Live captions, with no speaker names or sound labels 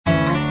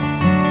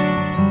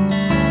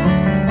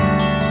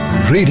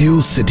Radio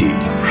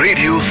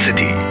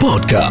city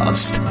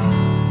podcast.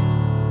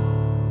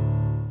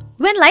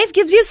 When life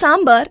gives you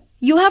sambar,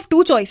 you have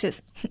two choices.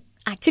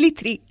 Actually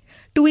three.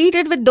 To eat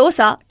it with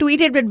dosa, to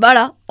eat it with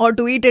vada, or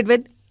to eat it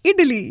with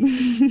idli.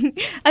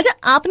 अच्छा,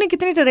 आपने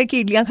कितनी तरह की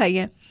इडलियां खाई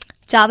हैं?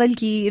 चावल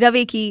की,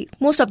 रवे की,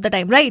 most of the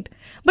time, right?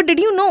 But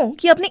did you know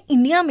कि अपने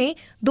इंडिया में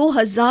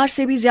 2000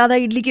 से भी ज्यादा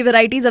इडली की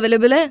वेराइटीज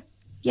अवेलेबल है?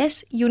 Yes,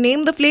 you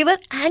name the flavor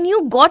and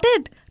you got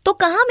it. तो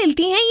कहाँ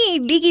मिलती हैं ये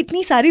इडली की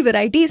इतनी सारी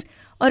वेराइटीज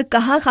और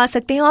कहाँ खा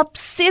सकते हैं आप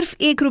सिर्फ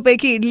 ₹1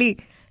 की इडली?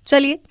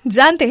 चलिए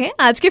जानते हैं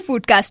आज के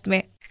फूडकास्ट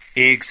में।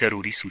 एक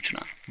जरूरी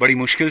सूचना, बड़ी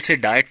मुश्किल से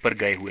डाइट पर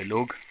गए हुए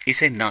लोग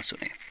इसे ना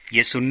सुने।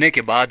 ये सुनने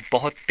के बाद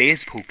बहुत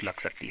तेज भूख लग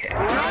सकती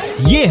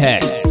है। ये है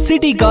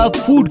सिटी का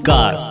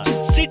फूडकास्ट।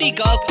 सिटी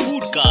का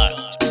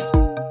फूडकास्ट।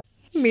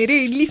 मेरे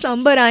इडली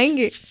सांबर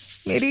आएंगे,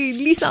 मेरे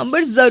इडली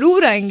सांबर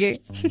जरूर आएंगे।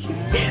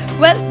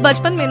 वेल,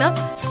 बचपन में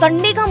ना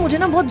संडे का मुझे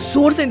ना बहुत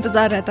जोर से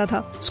इंतजार रहता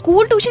था।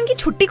 स्कूल ट्यूशन की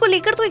छुट्टी को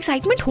लेकर तो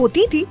एक्साइटमेंट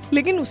होती थी,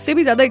 लेकिन उससे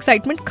भी ज्यादा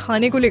एक्साइटमेंट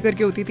खाने को लेकर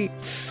के होती थी।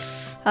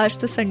 आज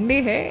तो संडे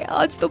है,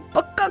 आज तो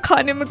पक्का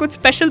खाने में कुछ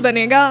स्पेशल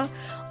बनेगा।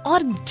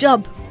 और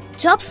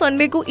जब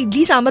संडे को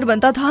इडली सांबर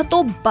बनता था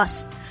तो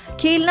बस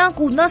खेलना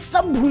कूदना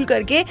सब भूल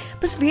करके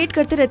बस वेट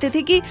करते रहते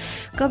थे कि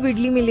कब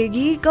इडली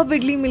मिलेगी, कब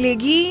इडली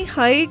मिलेगी,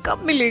 हाय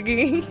कब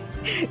मिलेगी।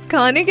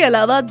 खाने के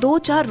अलावा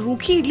 2-4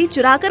 रूखी इडली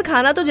चुरा कर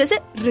खाना तो जैसे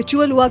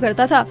रिचुअल हुआ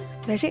करता था।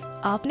 वैसे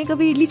आपने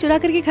कभी इडली चुरा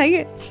करके खाई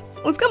है?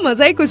 उसका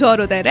मजा ही कुछ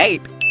और होता है,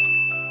 राइट?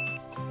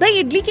 भाई,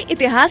 इडली के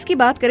इतिहास की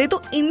बात करें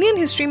तो इंडियन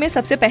हिस्ट्री में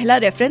सबसे पहला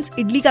रेफरेंस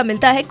इडली का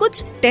मिलता है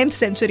कुछ 10th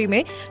सेंचुरी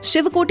में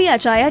शिवकोटी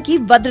आचार्य की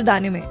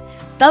वज्रदाने में।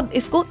 तब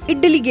इसको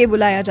इडली गे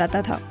बुलाया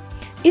जाता था।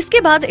 इसके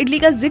बाद इडली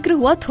का जिक्र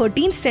हुआ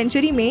 13th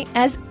सेंचुरी में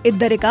एज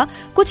इद्दरे का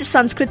कुछ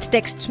संस्कृत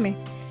टेक्स्ट में।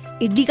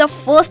 इडली का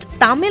फर्स्ट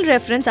तमिल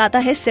रेफरेंस आता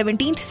है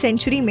 17th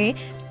सेंचुरी में,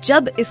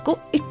 जब इसको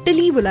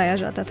इटली बुलाया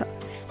जाता था।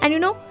 एंड यू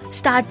नो,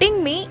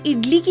 स्टार्टिंग में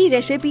इडली की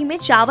रेसिपी में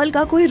चावल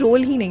का कोई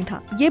रोल ही नहीं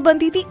था। ये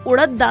बनती थी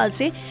उड़द दाल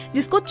से,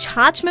 जिसको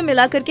छाछ में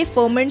मिला करके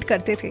फर्मेंट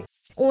करते थे।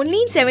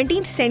 ओनली इन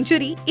 17th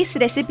सेंचुरी इस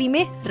रेसिपी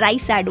में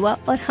राइस ऐड हुआ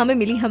और हमें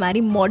मिली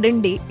हमारी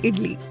मॉडर्न डे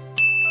इडली।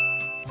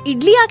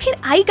 इडली आखिर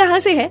आई कहाँ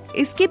से है?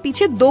 इसके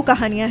पीछे 2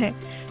 कहानियां हैं।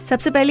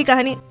 सबसे पहली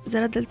कहानी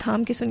जरा दिल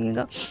थाम के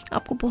सुनिएगा,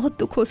 आपको बहुत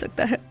दुख हो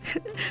सकता है।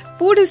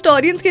 फूड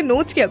हिस्टोरियंस के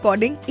नोट्स के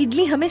अकॉर्डिंग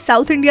इडली हमें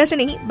साउथ इंडिया से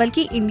नहीं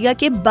बल्कि इंडिया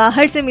के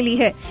बाहर से मिली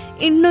है,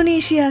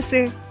 इंडोनेशिया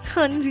से।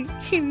 हाँ जी,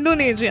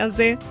 इंडोनेशिया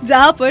से,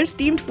 जहाँ पर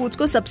स्टीम्ड फूड्स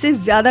को सबसे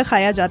ज्यादा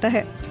खाया जाता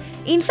है।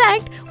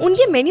 इनफैक्ट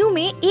उनके मेन्यू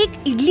में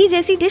एक इडली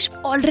जैसी डिश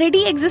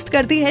ऑलरेडी एग्जिस्ट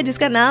करती है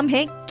जिसका नाम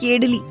है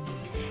केडली।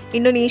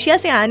 इंडोनेशिया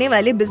से आने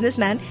वाले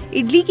बिजनेसमैन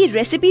इडली की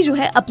रेसिपी जो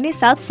है अपने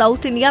साथ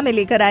साउथ इंडिया में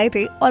लेकर आए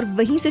थे और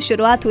वहीं से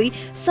शुरुआत हुई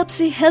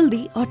सबसे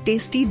हेल्दी और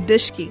टेस्टी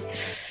डिश की,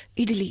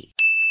 इडली।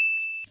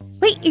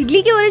 भाई,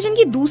 इडली के ओरिजिन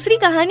की दूसरी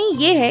कहानी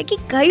ये है कि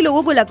कई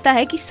लोगों को लगता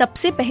है कि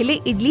सबसे पहले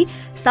इडली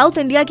साउथ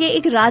इंडिया के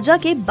एक राजा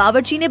के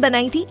बावर्ची ने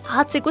बनाई थी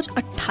आज से कुछ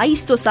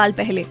 2800 साल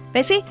पहले।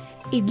 वैसे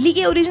इडली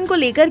के ओरिजिन को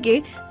लेकर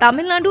के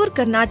तमिलनाडु और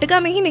कर्नाटका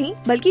में ही नहीं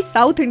बल्कि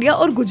साउथ इंडिया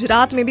और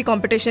गुजरात में भी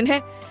कंपटीशन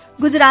है।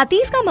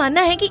 गुजरातीज का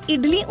मानना है कि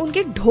इडली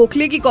उनके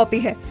ढोकले की कॉपी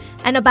है।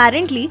 एंड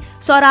अपेरेंटली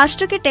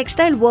सौराष्ट्र के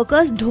टेक्सटाइल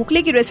वर्कर्स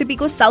ढोकले की रेसिपी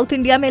को साउथ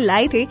इंडिया में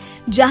लाए थे,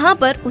 जहां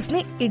पर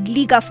उसने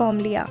इडली का फॉर्म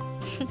लिया।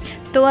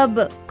 तो अब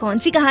कौन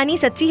सी कहानी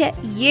सच्ची है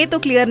ये तो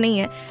क्लियर नहीं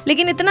है,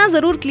 लेकिन इतना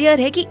जरूर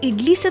क्लियर है कि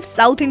इडली सिर्फ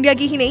साउथ इंडिया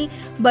की ही नहीं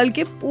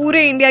बल्कि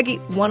पूरे इंडिया की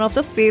one of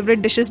the favourite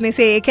dishes में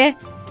से एक है।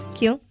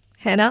 क्यों,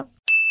 है ना?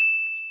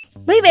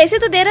 भाई, वैसे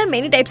तो there are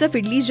many types of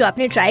idlis जो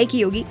आपने ट्राई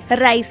की होगी।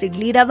 Rice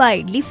idli, rava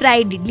idli,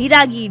 fried idli,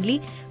 ragi idli.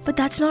 But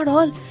that's not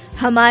all.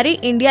 हमारे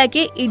इंडिया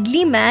के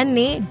इडली मैन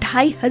ने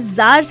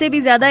 2500 से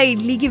भी ज्यादा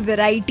इडली की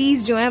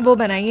वेराइटीज जो हैं वो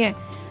बनाई हैं।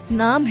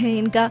 नाम है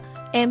इनका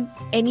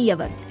M.N.E.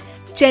 अवन।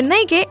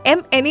 चेन्नई के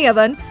M.N.E.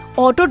 अवन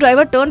ऑटो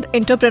ड्राइवर टर्न्ड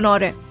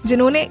एंटरप्रेन्योर है,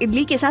 जिन्होंने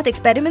इडली के साथ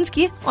एक्सपेरिमेंट्स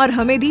किए और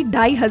हमें दी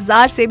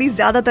 2500 से भी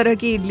ज्यादा तरह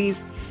की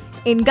इडलीज।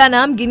 इनका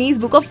नाम Guinness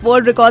book of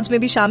world records में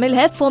भी शामिल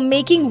है for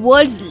making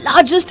world's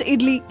largest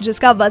idli,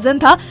 जिसका वजन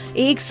था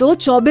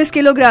 124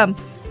 किलोग्राम।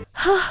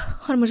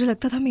 और मुझे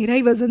लगता था मेरा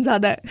ही वजन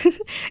ज्यादा है।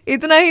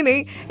 इतना ही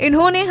नहीं,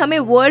 इन्होंने हमें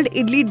वर्ल्ड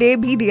इडली डे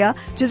भी दिया,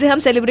 जिसे हम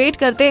सेलिब्रेट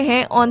करते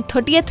हैं on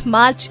 30th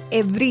March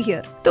every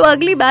year. तो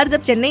अगली बार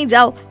जब चेन्नई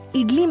जाओ,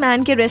 इडली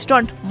मैन के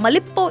रेस्टोरेंट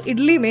मलिप्पो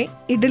इडली में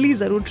इडली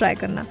जरूर ट्राई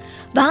करना।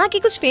 वहाँ की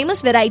कुछ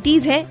फेमस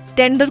वेराइटीज हैं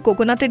tender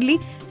coconut idli,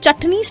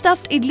 chutney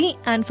stuffed idli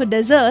and for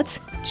desserts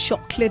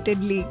chocolate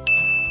idli.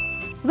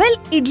 Well,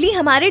 idli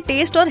हमारे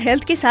टेस्ट और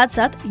हेल्थ के साथ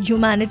साथ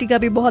ह्यूमैनिटी का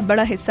भी बहुत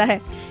बड़ा हिस्सा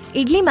है।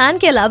 इडली मैन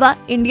के अलावा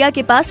इंडिया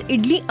के पास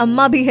इडली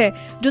अम्मा भी है,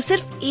 जो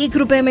सिर्फ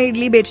 ₹1 में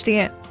इडली बेचती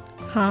हैं।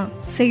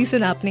 हाँ, सही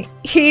सुना आपने,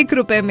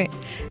 ₹1 में।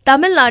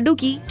 तमिलनाडु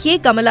की के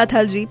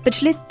कमलाथल जी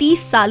पिछले 30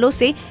 सालों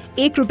से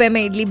 ₹1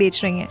 में इडली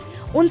बेच रही हैं,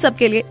 उन सब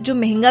के लिए जो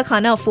महंगा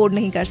खाना अफोर्ड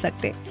नहीं कर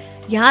सकते।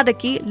 यहाँ तक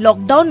कि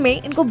लॉकडाउन में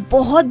इनको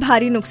बहुत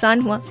भारी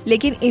नुकसान हुआ,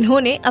 लेकिन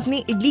इन्होंने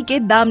अपनी इडली के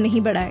दाम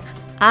नहीं बढ़ाए।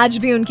 आज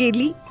भी उनकी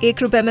इडली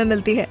 ₹1 में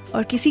मिलती है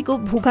और किसी को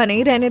भूखा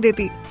नहीं रहने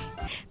देती।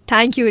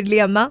 Thank you Idli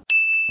Amma.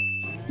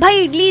 भाई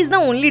idli is the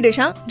only dish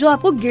जो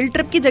आपको गिल्ट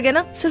ट्रिप की जगह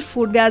ना सिर्फ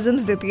फूड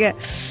गैज़म्स देती है।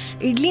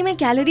 इडली में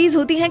कैलोरीज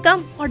होती हैं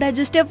कम और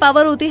डाइजेस्टिव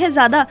पावर होती है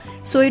ज्यादा,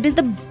 so it is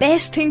the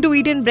best thing to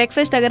eat in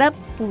breakfast अगर आप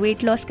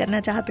वेट लॉस करना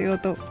चाहते हो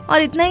तो।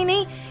 और इतना ही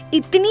नहीं,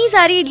 इतनी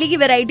सारी इडली की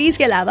वैरायटीज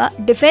के अलावा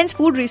डिफेंस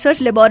फूड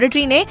रिसर्च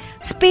लेबोरेटरी ने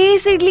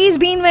स्पेस इडलीज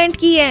भी इन्वेंट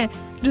की हैं,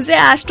 जिसे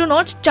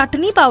एस्ट्रोनॉट्स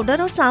चटनी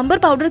पाउडर और सांबर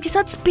पाउडर के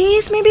साथ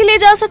स्पेस में भी ले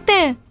जा सकते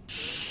हैं।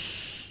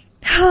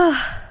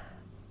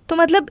 तो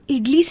मतलब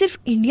इडली सिर्फ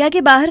इंडिया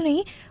के बाहर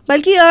नहीं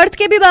बल्कि अर्थ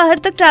के भी बाहर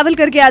तक ट्रैवल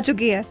करके आ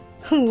चुकी है।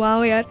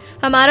 वाह यार,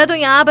 हमारा तो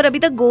यहाँ पर अभी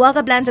तक गोवा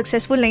का प्लान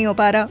सक्सेसफुल नहीं हो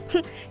पा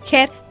रहा।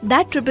 खैर,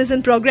 that trip is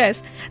in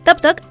progress. तब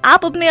तक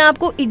आप अपने आप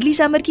को इडली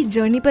सांबर की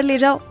जर्नी पर ले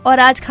जाओ और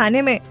आज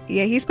खाने में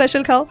यही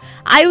स्पेशल खाओ।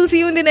 I will see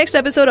you in the next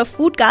episode of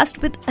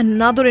foodcast with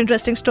another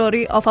interesting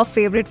story of our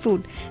favourite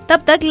food.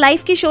 तब तक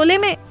लाइफ की शोले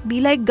में be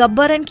like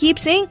Gabbar and keep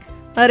saying,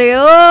 अरे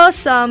ओ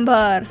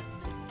सांभर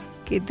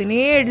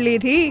कितनी इडली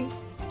थी।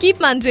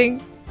 Keep munching.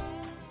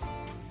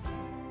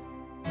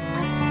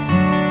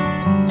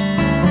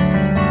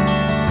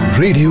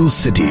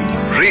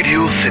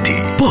 Radio City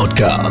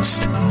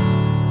Podcast.